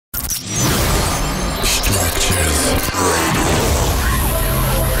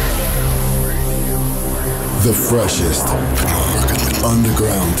The freshest,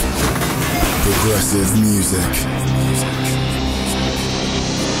 underground, progressive music.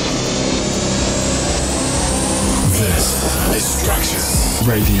 This is Structure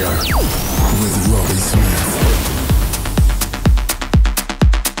Radio with Robbie Smith.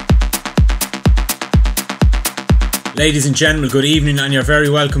 Ladies and gentlemen, good evening and you're very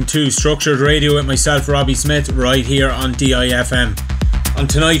welcome to Structured Radio with myself, Robbie Smith, right here on DIFM. On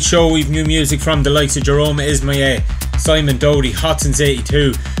tonight's show we've new music from the likes of Jerome Ismaye, Simon Doty, Hotson's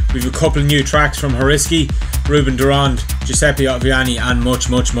 82. We've a couple of new tracks from Horiski, Ruben Durand, Giuseppe Ottaviani and much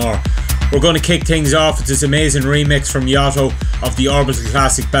more. We're going to kick things off with this amazing remix from Yotto of the Orbital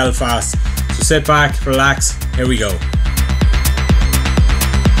classic Belfast. So sit back, relax, here we go.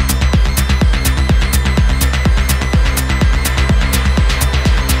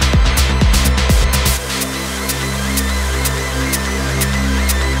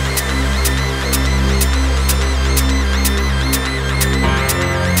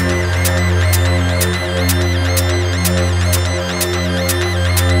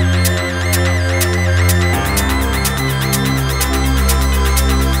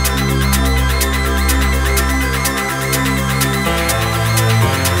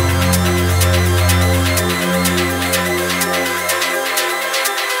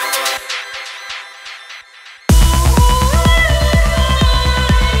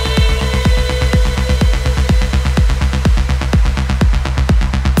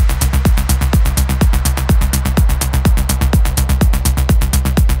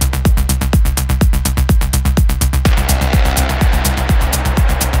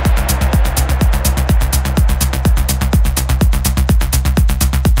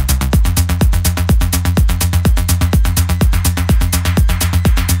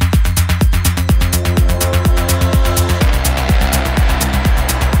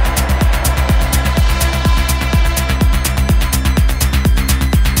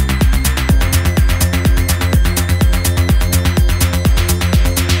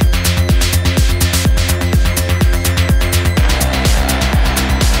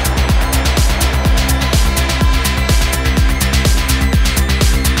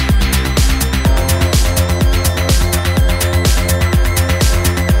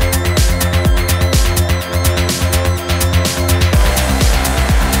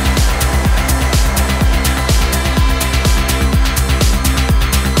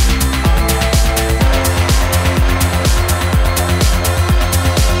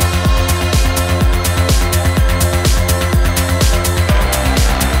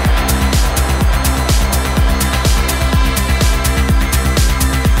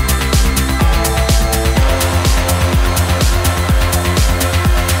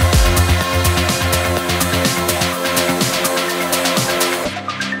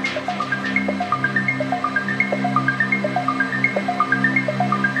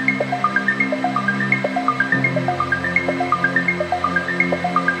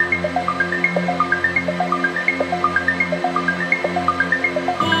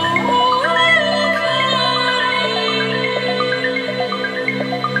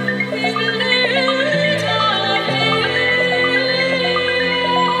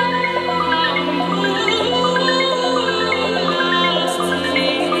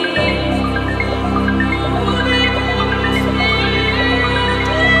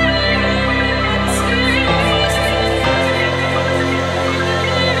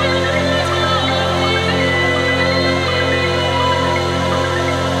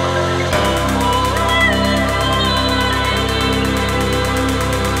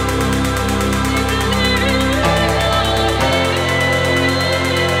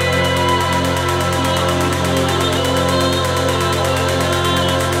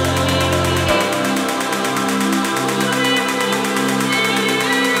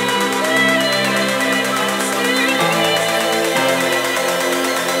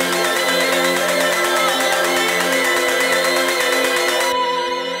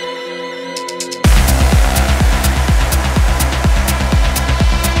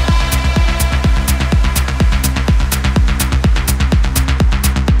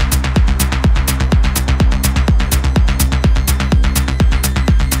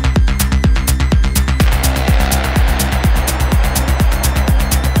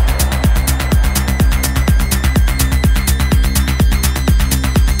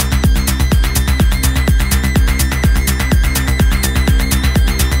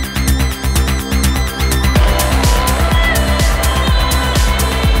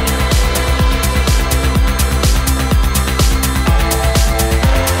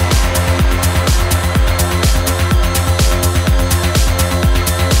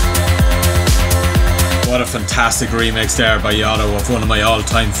 fantastic remix there by Yotto of one of my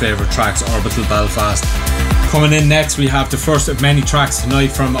all-time favourite tracks, Orbital Belfast. Coming in next, we have the first of many tracks tonight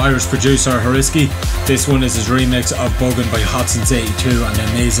from Irish producer Hariski. This one is his remix of Buggin' by Hotson's 82 and the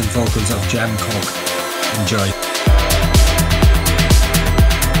amazing vocals of Jem Cook. Enjoy.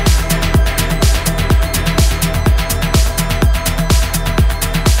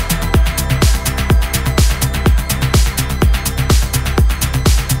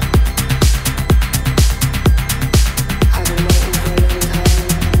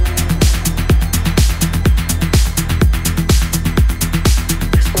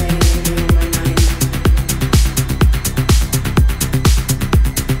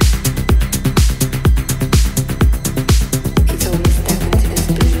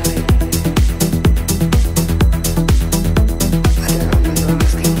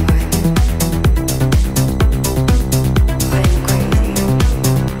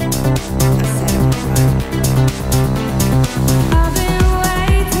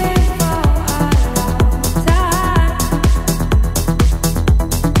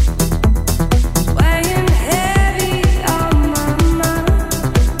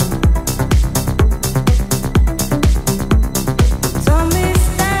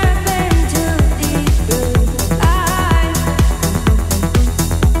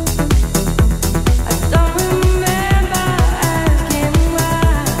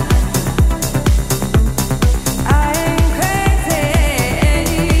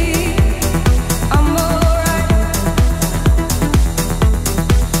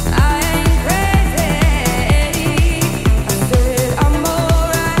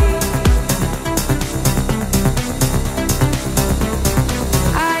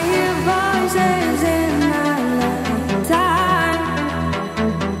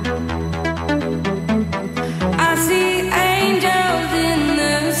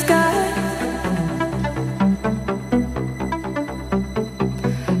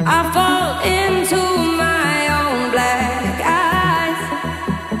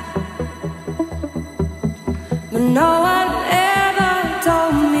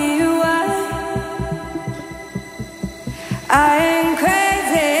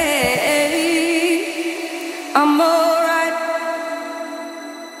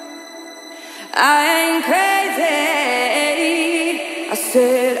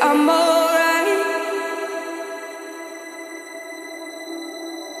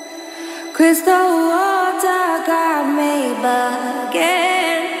 Crystal water got me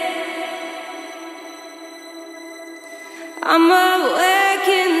bugging. I'm awake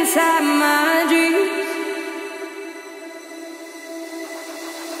inside my dreams.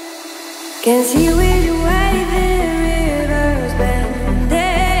 Can see with the way the river's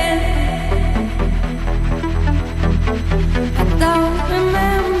bending. I don't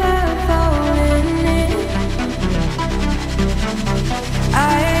remember falling in. I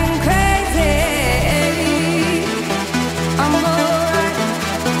ain't crazy, I'm alright.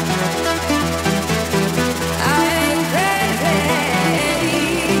 I ain't crazy,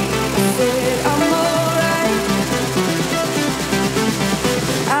 said I'm alright.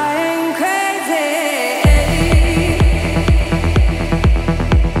 I ain't crazy.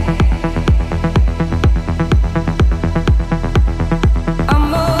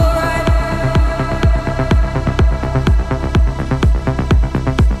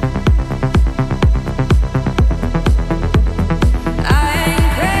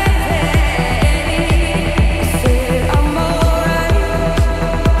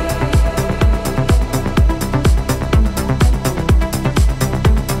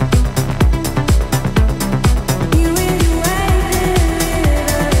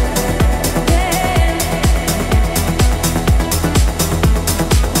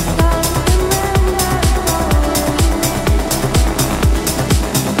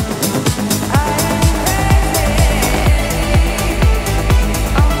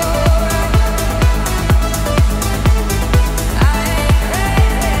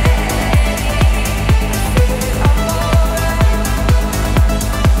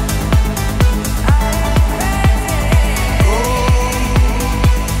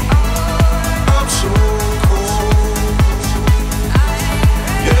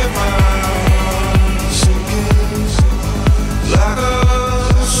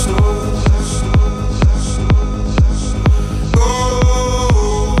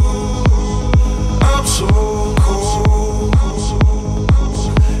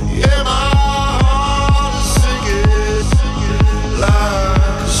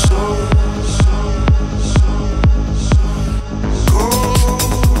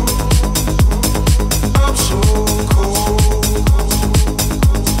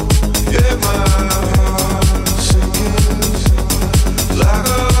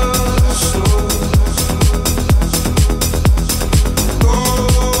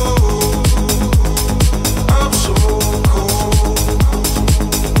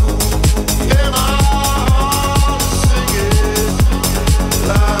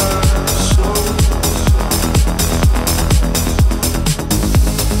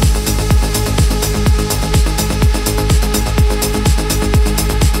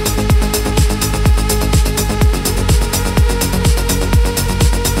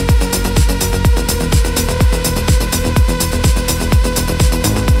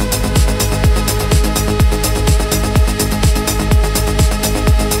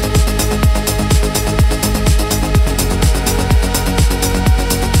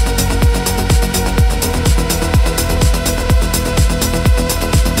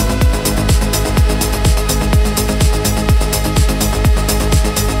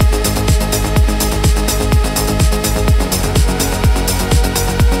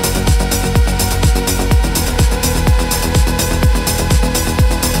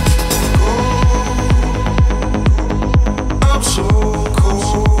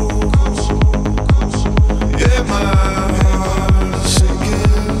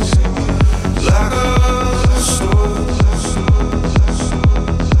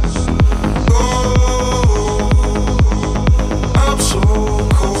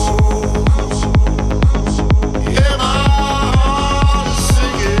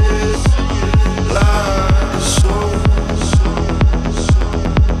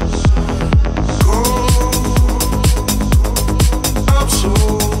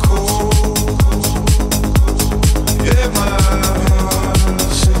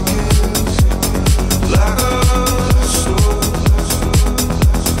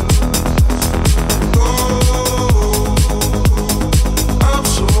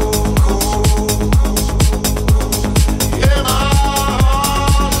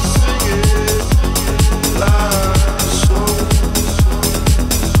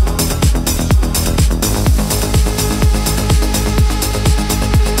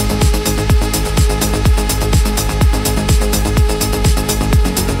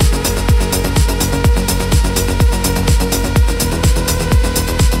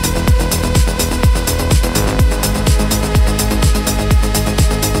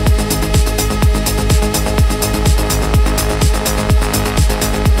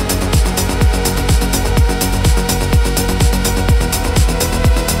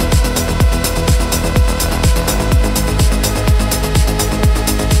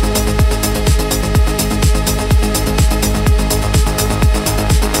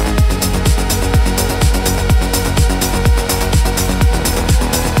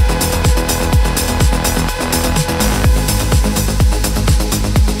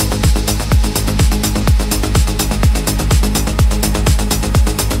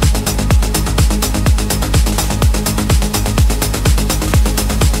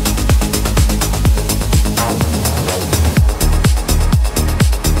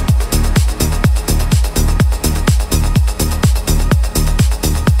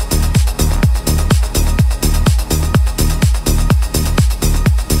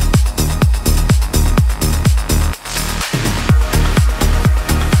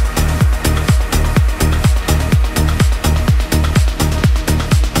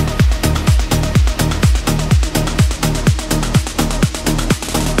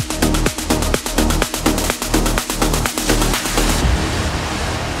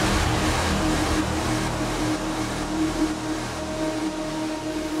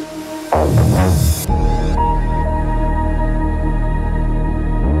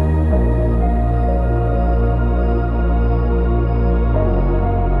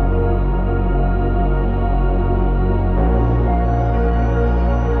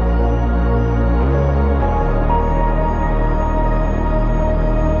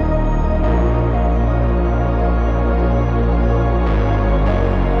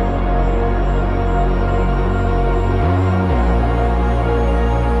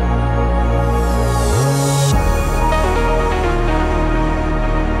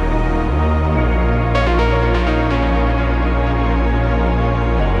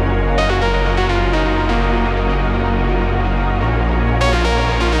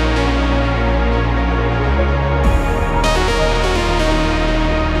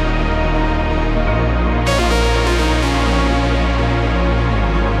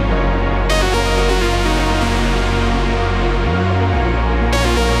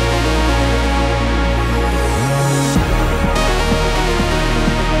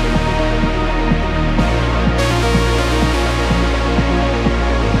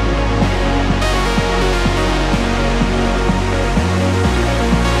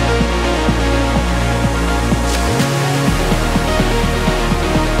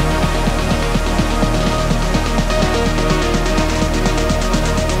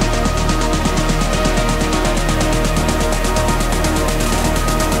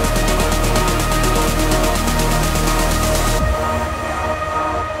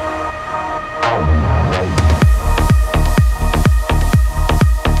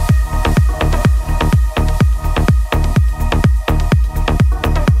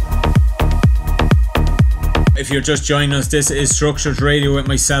 if you're just joining us, this is Structured Radio with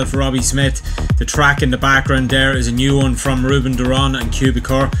myself, Robbie Smith. The track in the background there is a new one from Ruben Duran and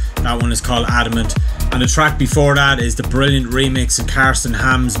Cubicore. That one is called Adamant. And the track before that is the brilliant remix of Karsten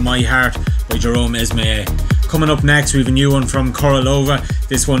Ham's My Heart by Jerome Isma-Ae. Coming up next, we have a new one from Korolova.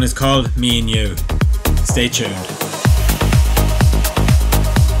 This one is called Me and You. Stay tuned.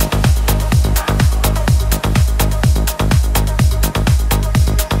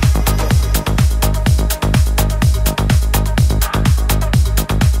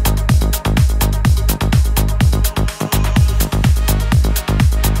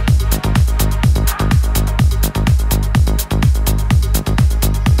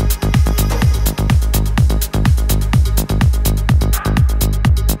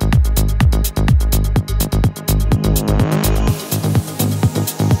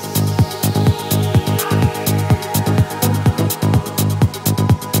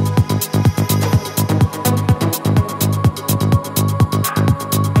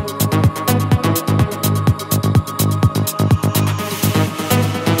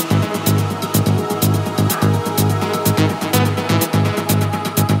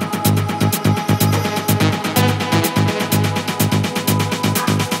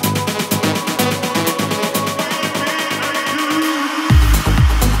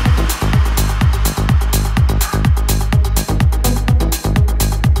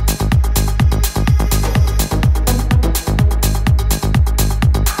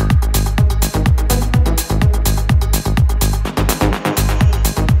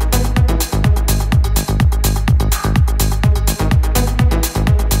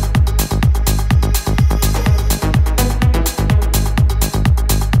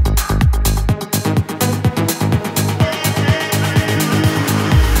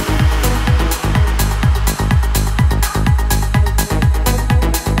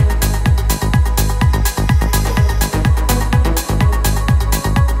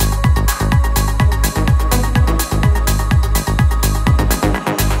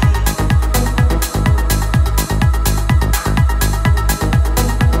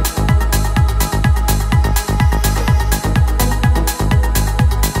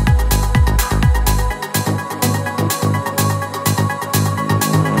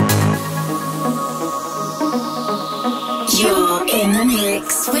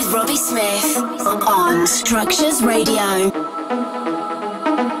 Robbie Smith on Structures Radio.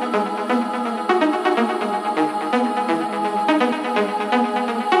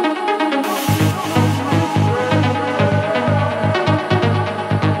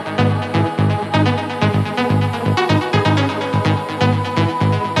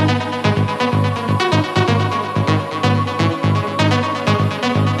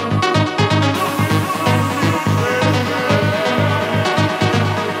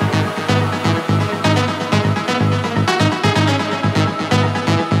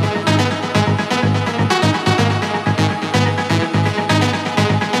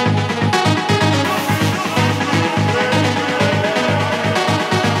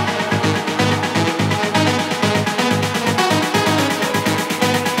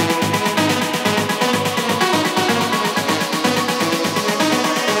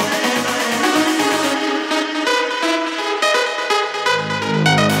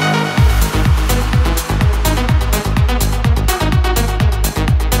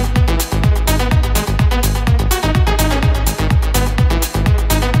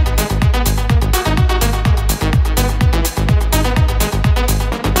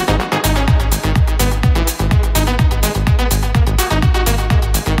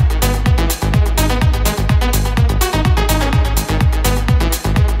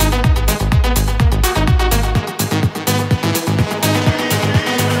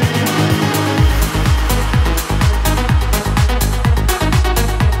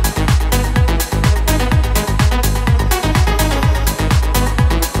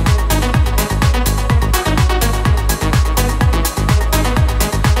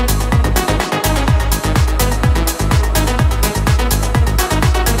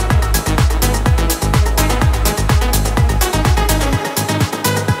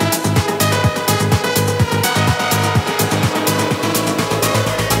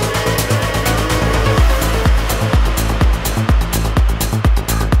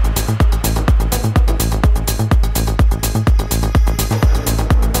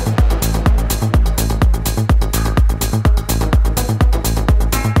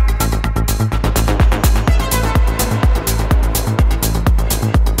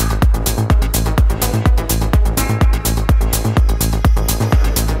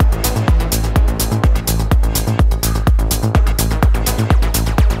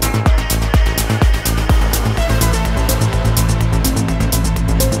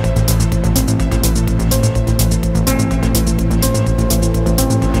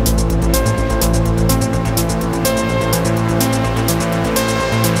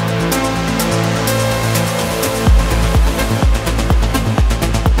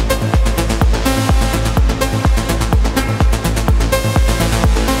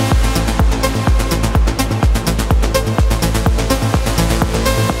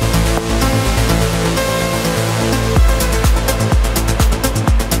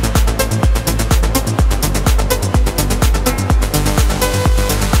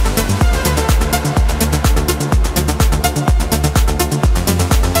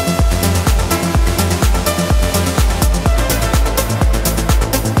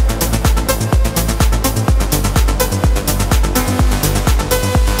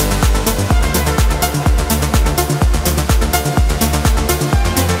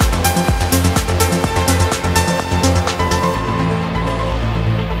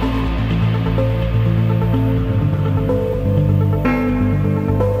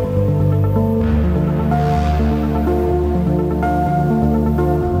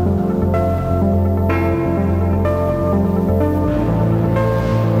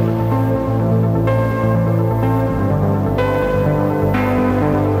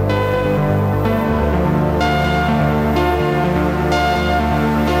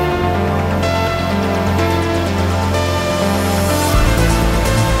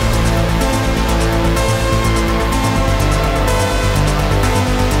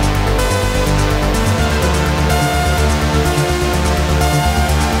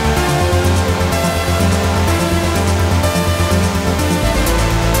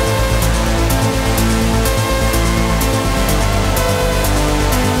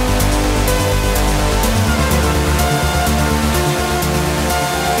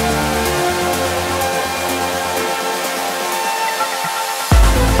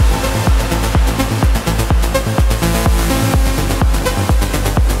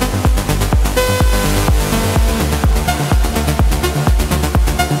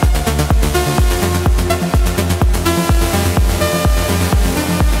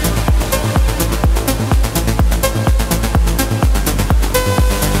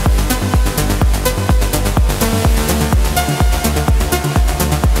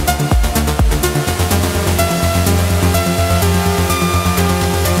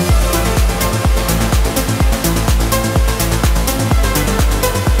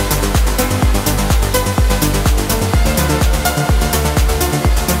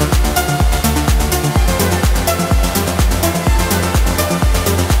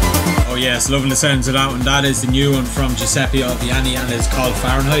 yes, loving the sounds of that one. That is the new one from Giuseppe Ottaviani and it's called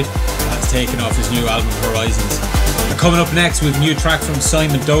Fahrenheit. That's taken off his new album Horizons. And coming up next with a new track from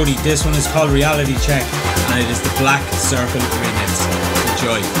Simon Doty. This one is called Reality Check and it is the Black Circle remix.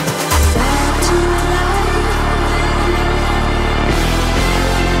 Enjoy.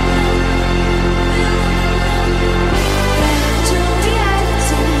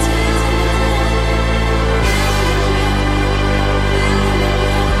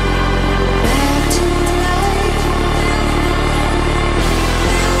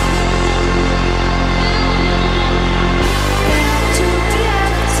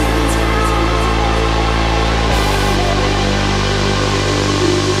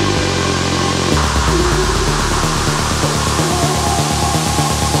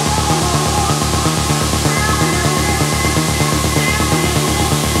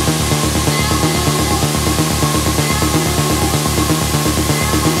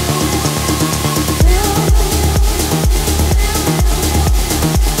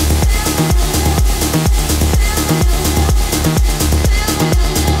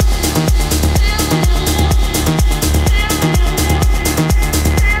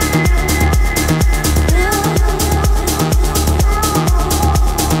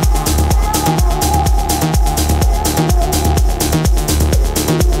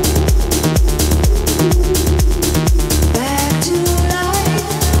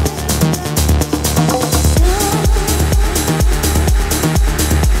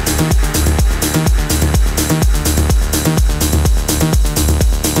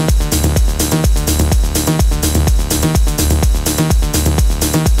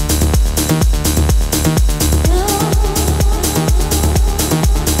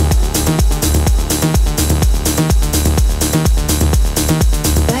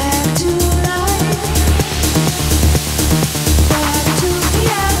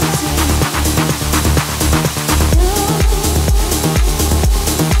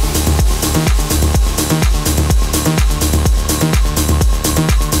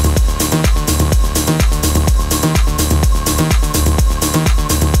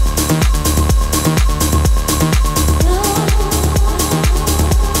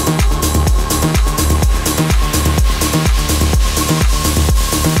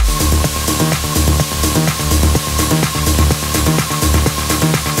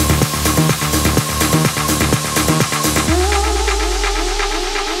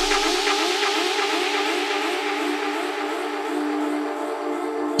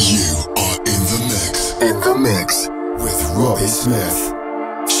 Mix with Robbie Smith.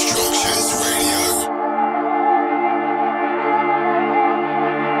 Structures Radio.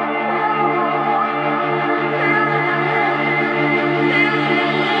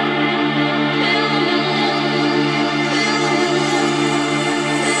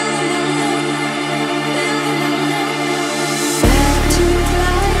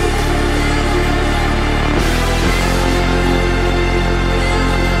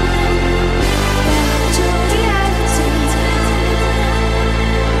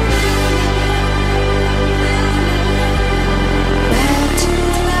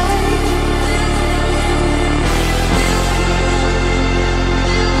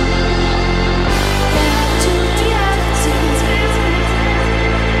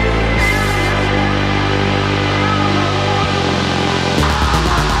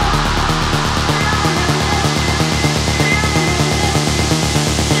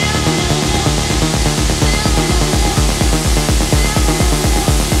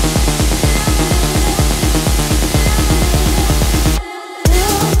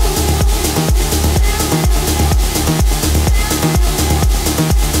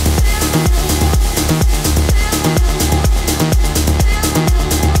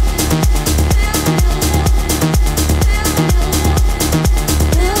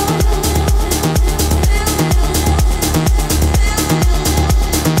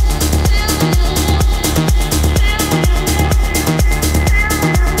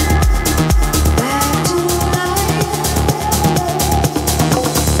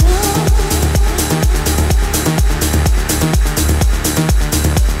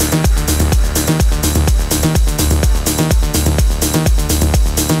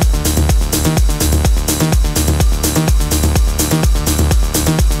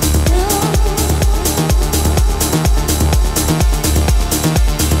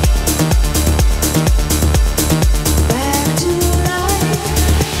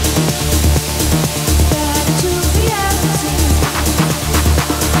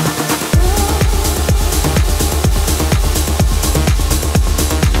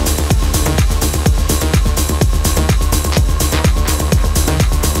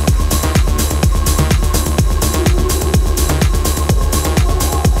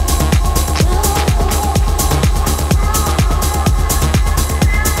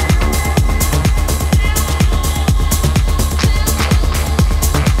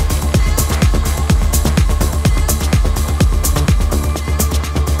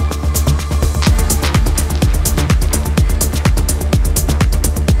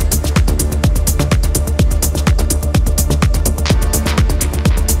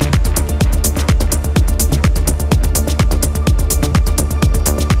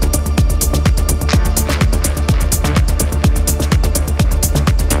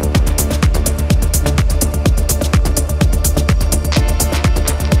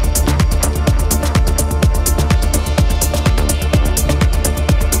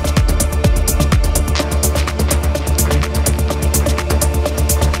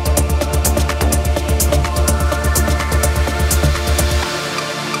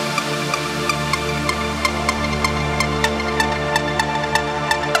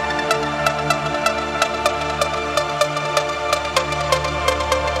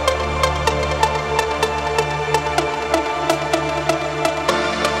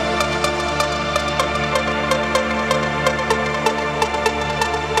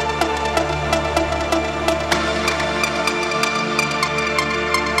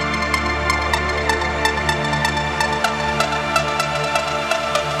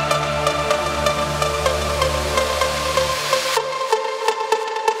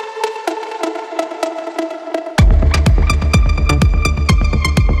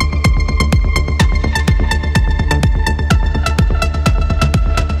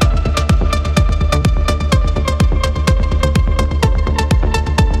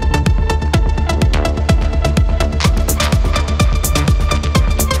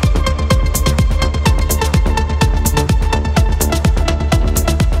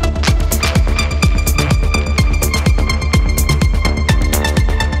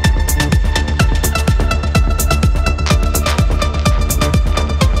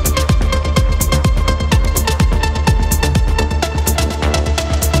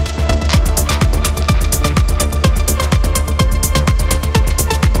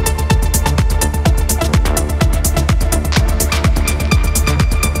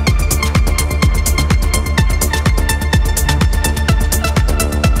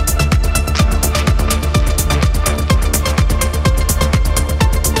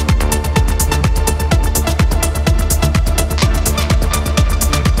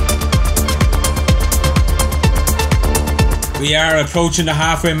 We are approaching the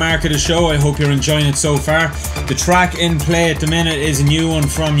halfway mark of the show. I hope you're enjoying it so far. The track in play at the minute is a new one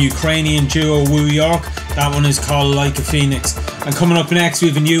from Ukrainian duo Woo York. That one is called Like a Phoenix. And coming up next we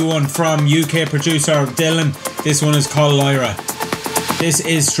have a new one from UK producer Dylan. This one is called Lyra. This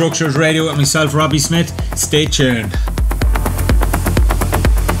is Structured Radio with myself, Robbie Smith. Stay tuned.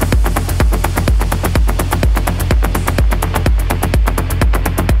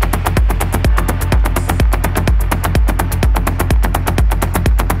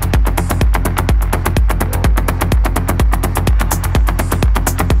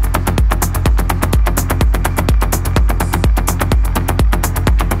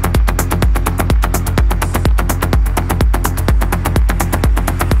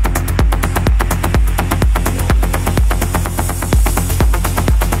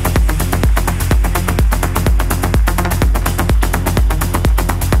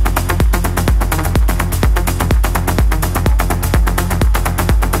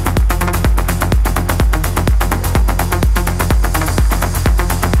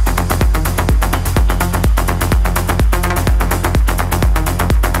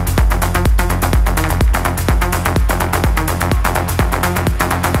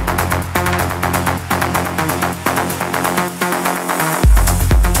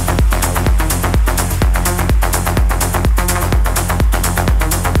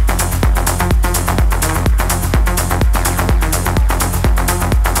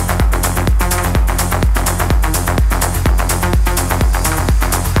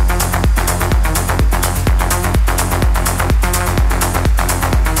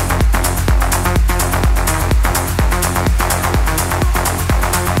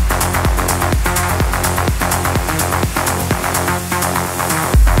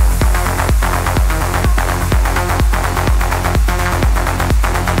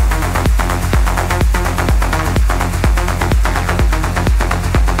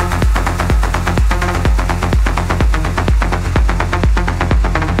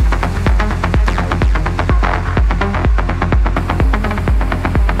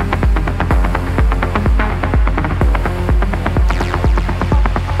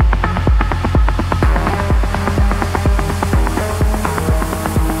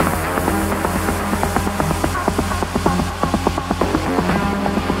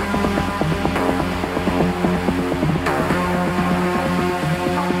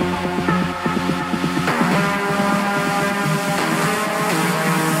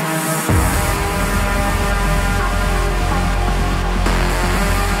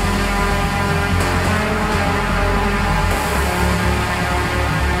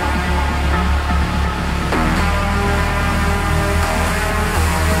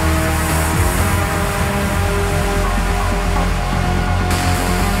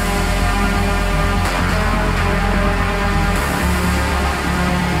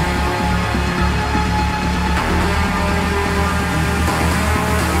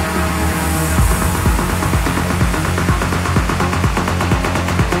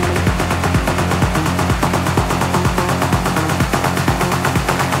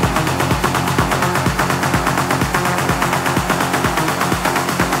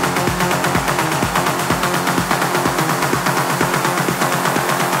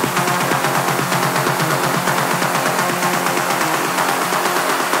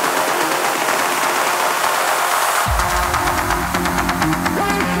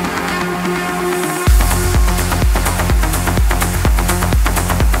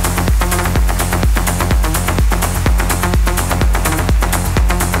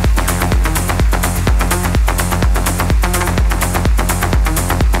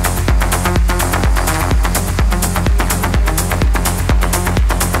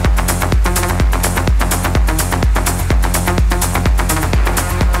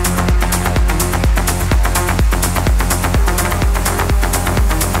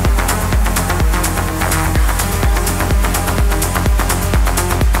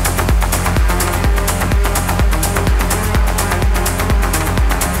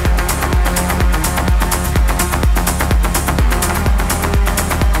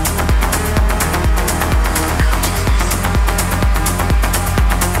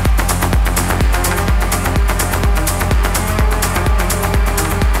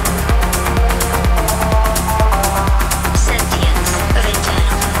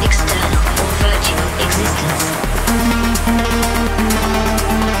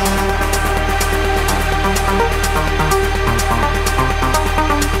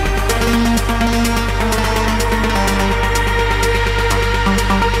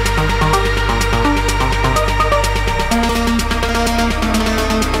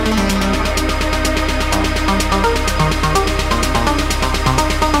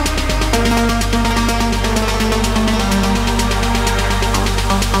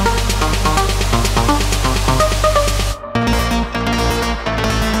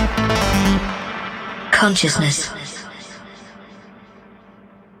 Consciousness.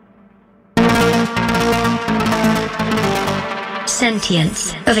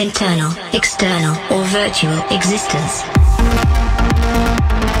 Sentience of internal, external, or virtual existence.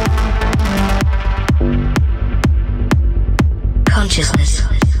 Consciousness.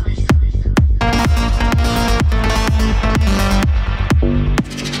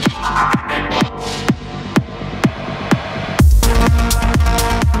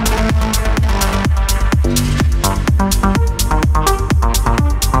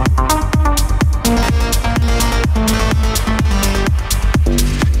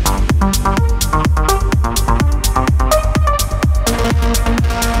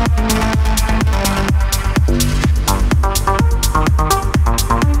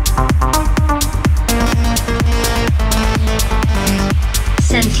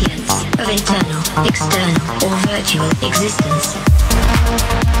 Existence.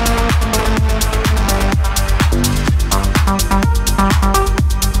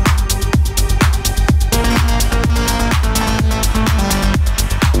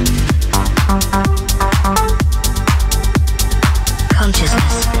 Consciousness.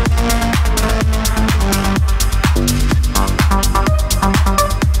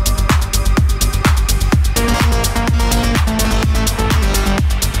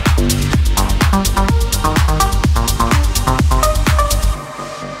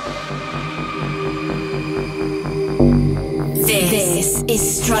 This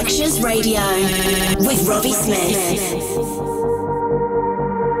is Structures Radio with Robbie Smith.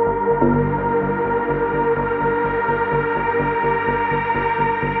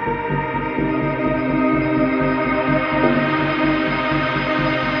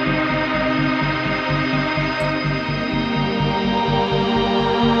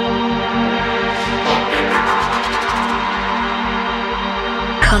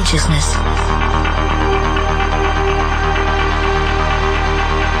 Consciousness.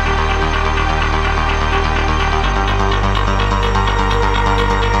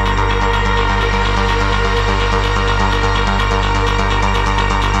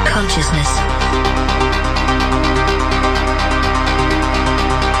 Consciousness.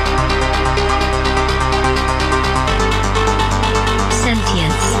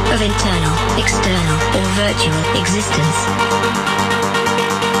 Sentience of internal, external, or virtual existence.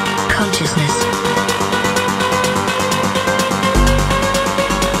 Consciousness.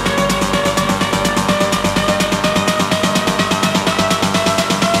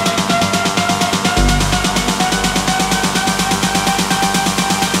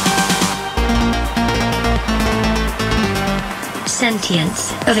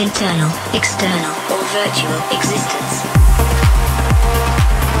 Sentience of internal, external, or virtual existence.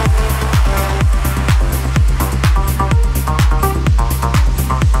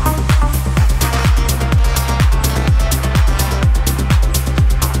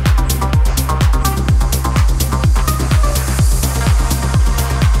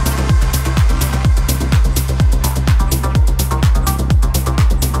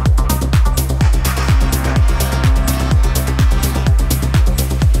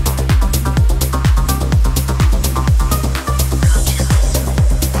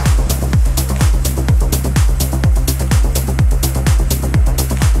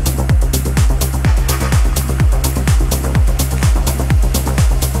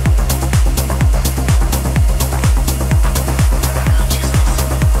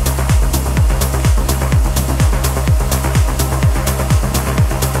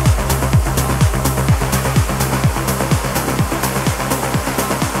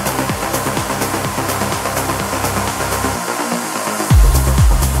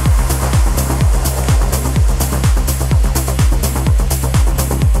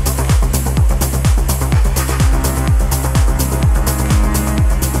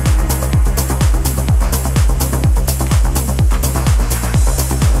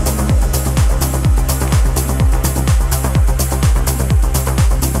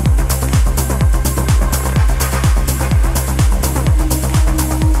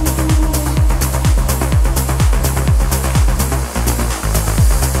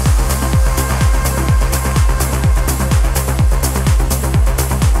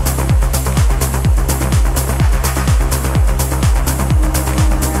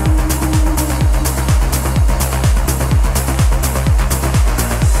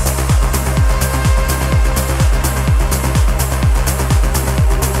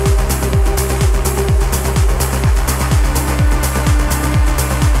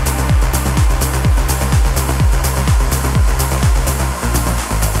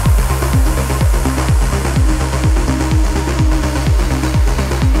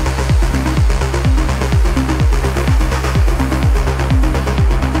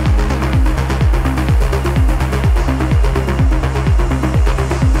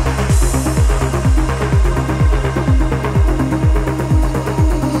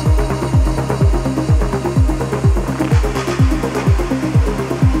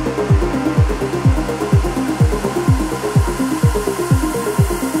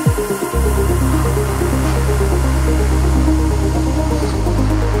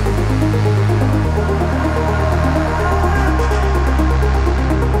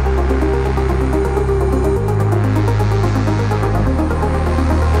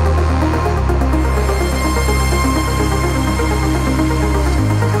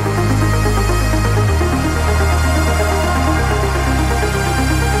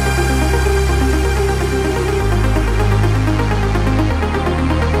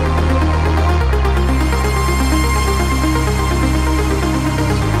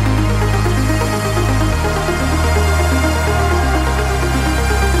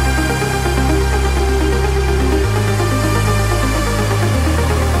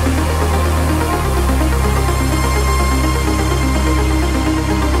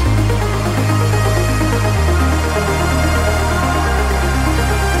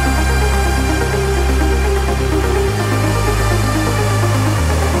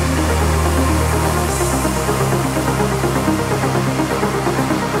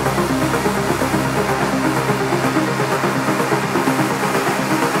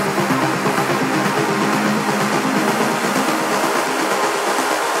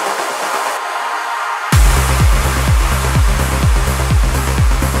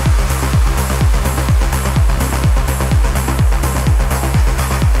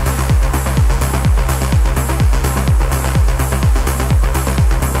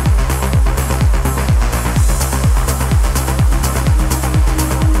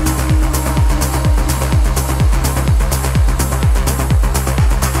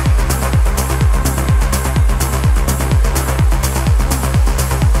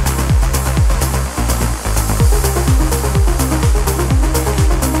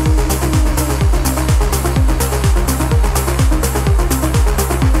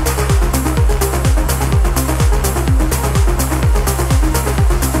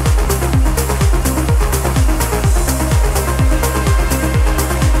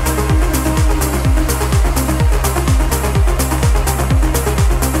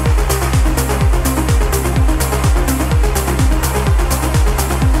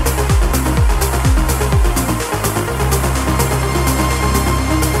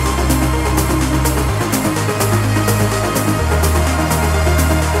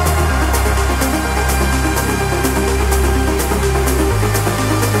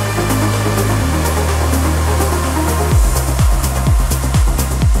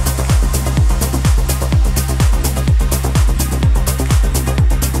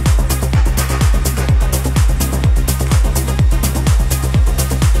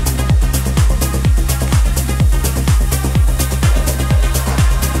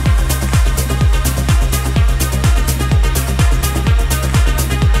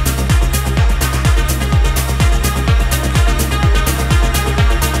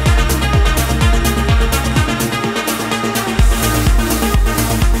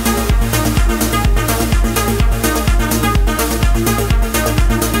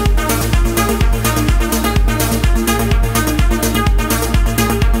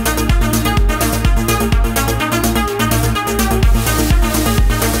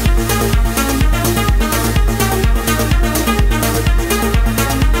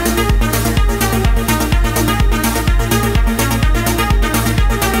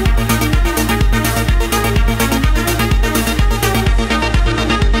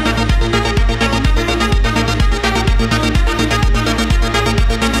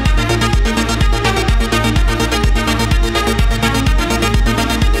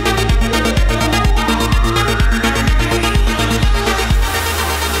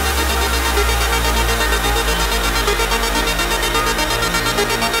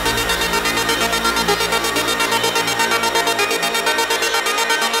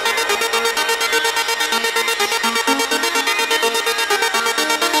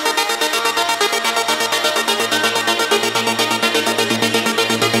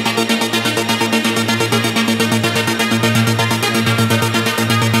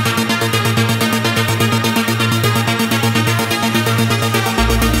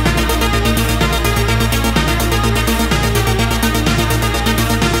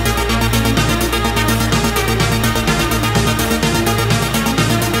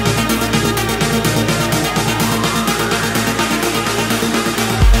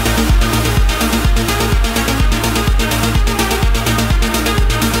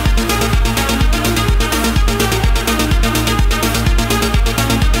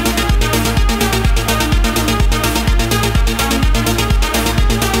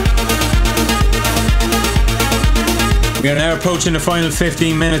 approaching the final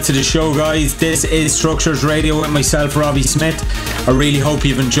 15 minutes of the show, guys. This is Structures Radio with myself, Robbie Smith. I really hope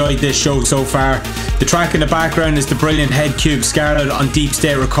you've enjoyed this show so far. The track in the background is the brilliant Head Cube Scarlet on Deep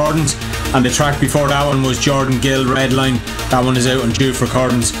State Recordings, and the track before that one was Jordan Gill, Redline. That one is out on Juve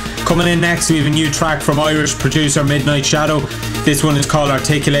Recordings. Coming in next, we have a new track from Irish producer Midnight Shadow. This one is called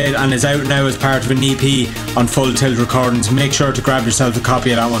Articulate and is out now as part of an EP on Full Tilt Recordings. Make sure to grab yourself a copy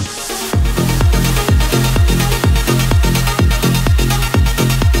of that one.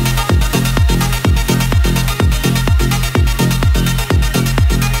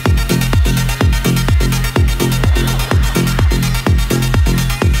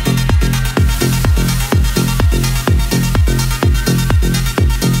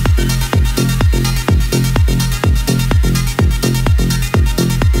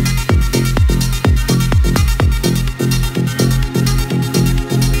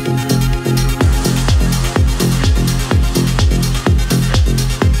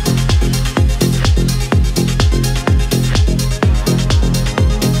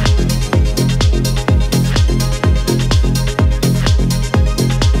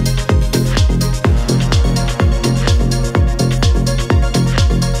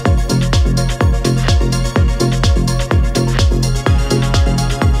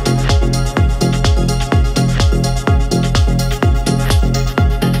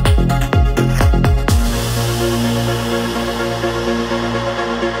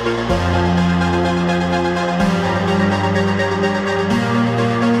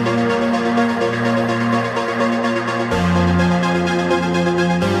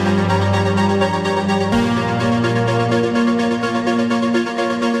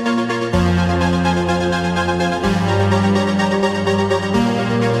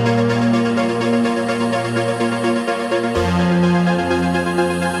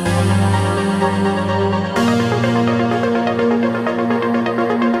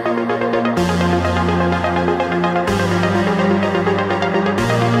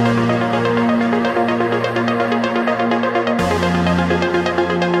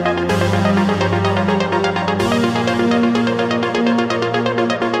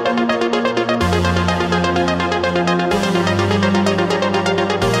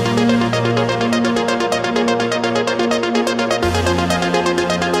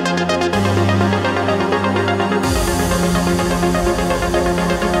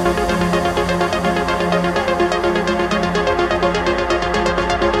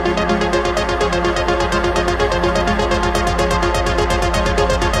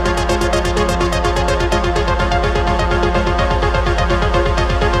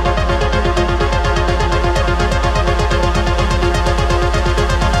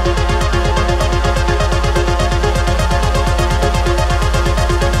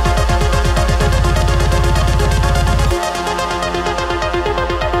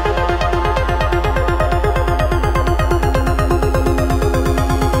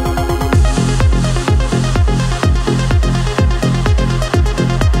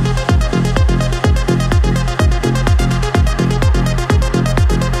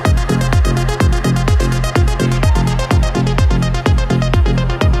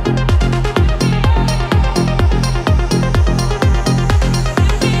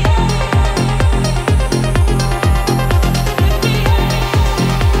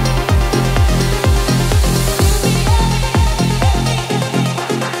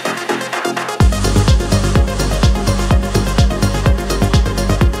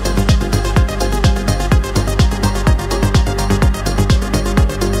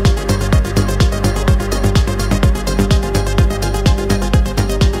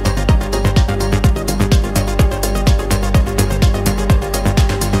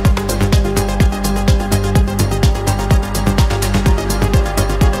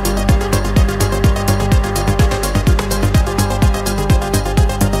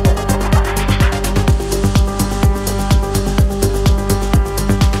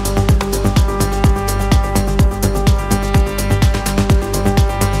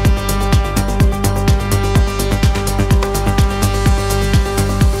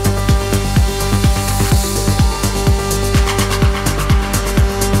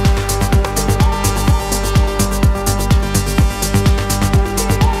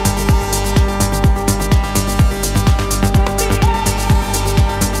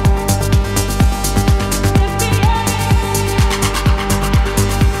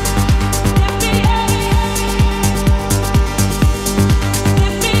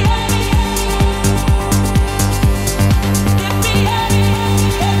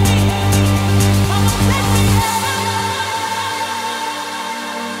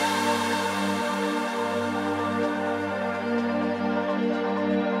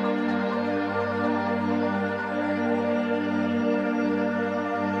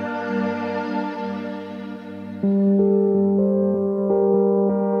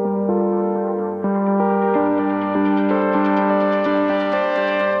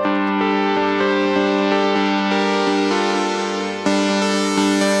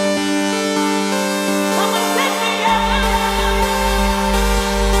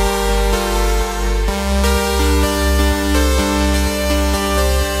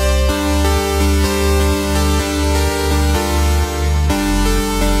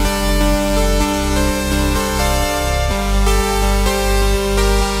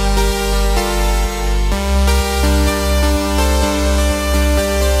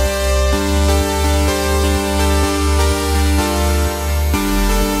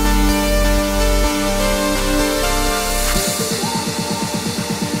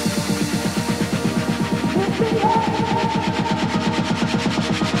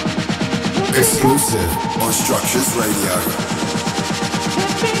 Exclusive on Structures Radio.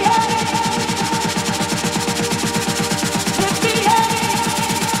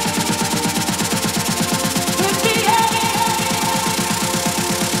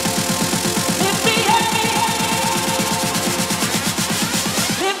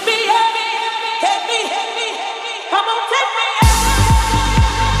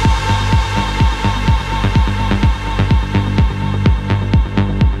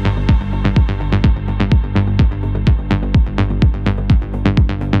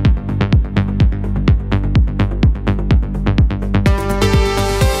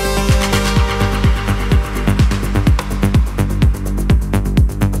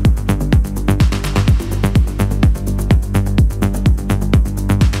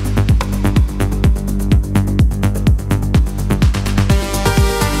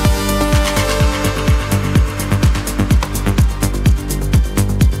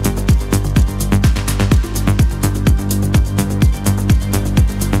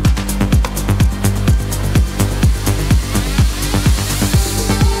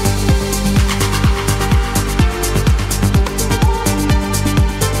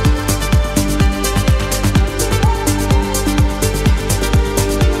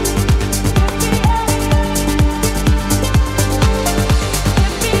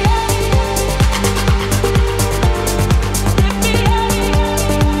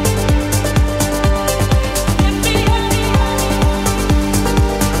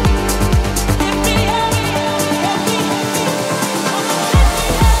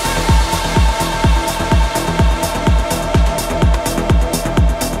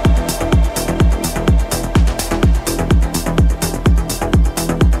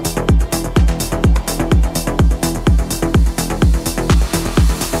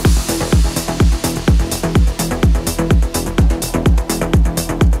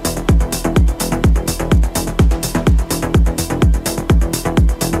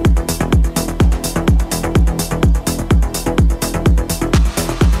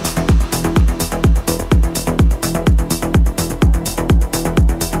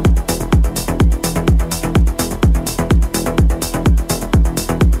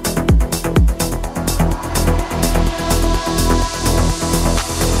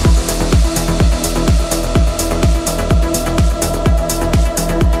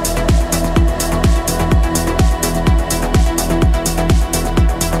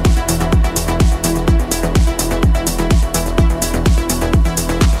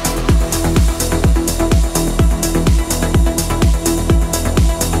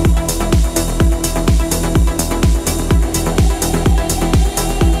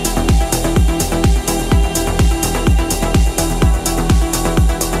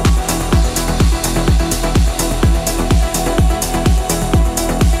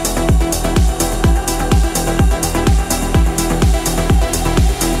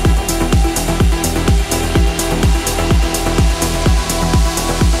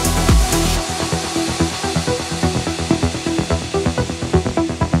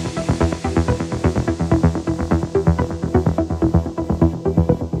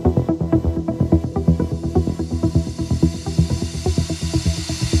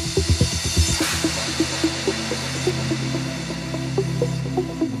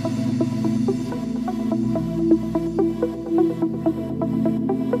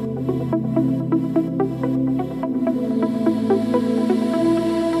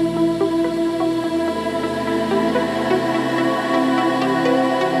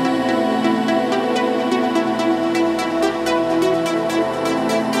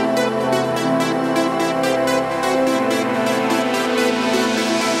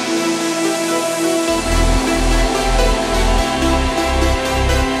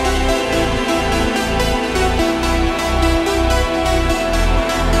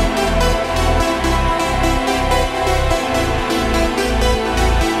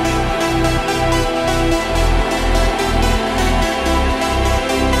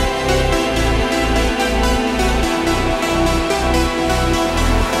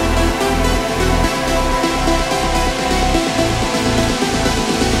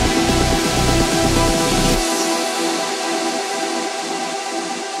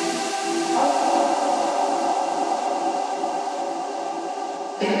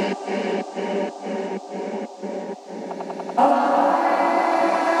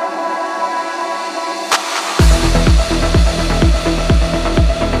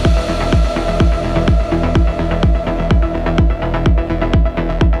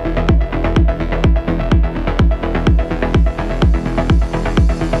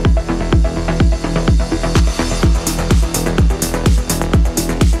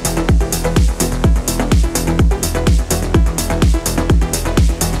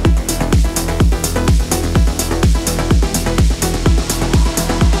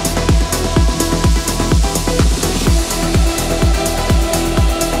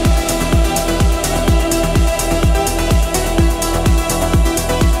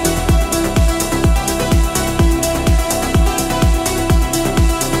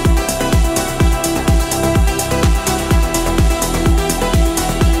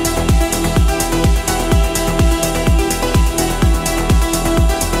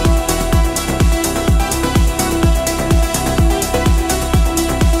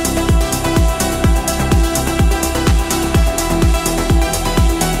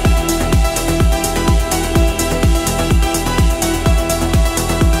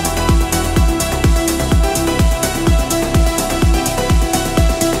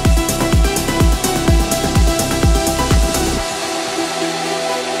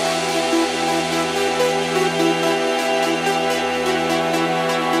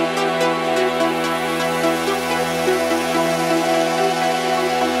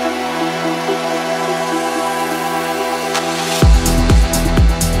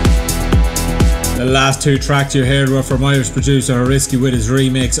 last two tracks you heard were from Irish producer Horiski with his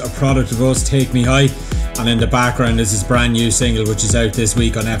remix, A Product of Us, Take Me High. And in the background is his brand new single, which is out this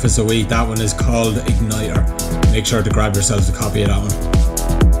week on FSOE. That one is called Igniter. Make sure to grab yourselves a copy of that one.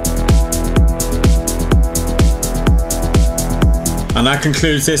 And that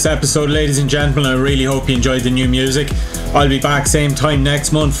concludes this episode, ladies and gentlemen. I really hope you enjoyed the new music. I'll be back same time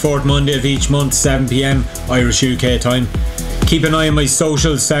next month, fourth Monday of each month, 7 PM Irish UK time. Keep an eye on my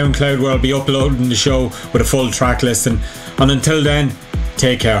socials, SoundCloud, where I'll be uploading the show with a full track list. And until then,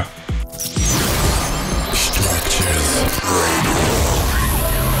 take care.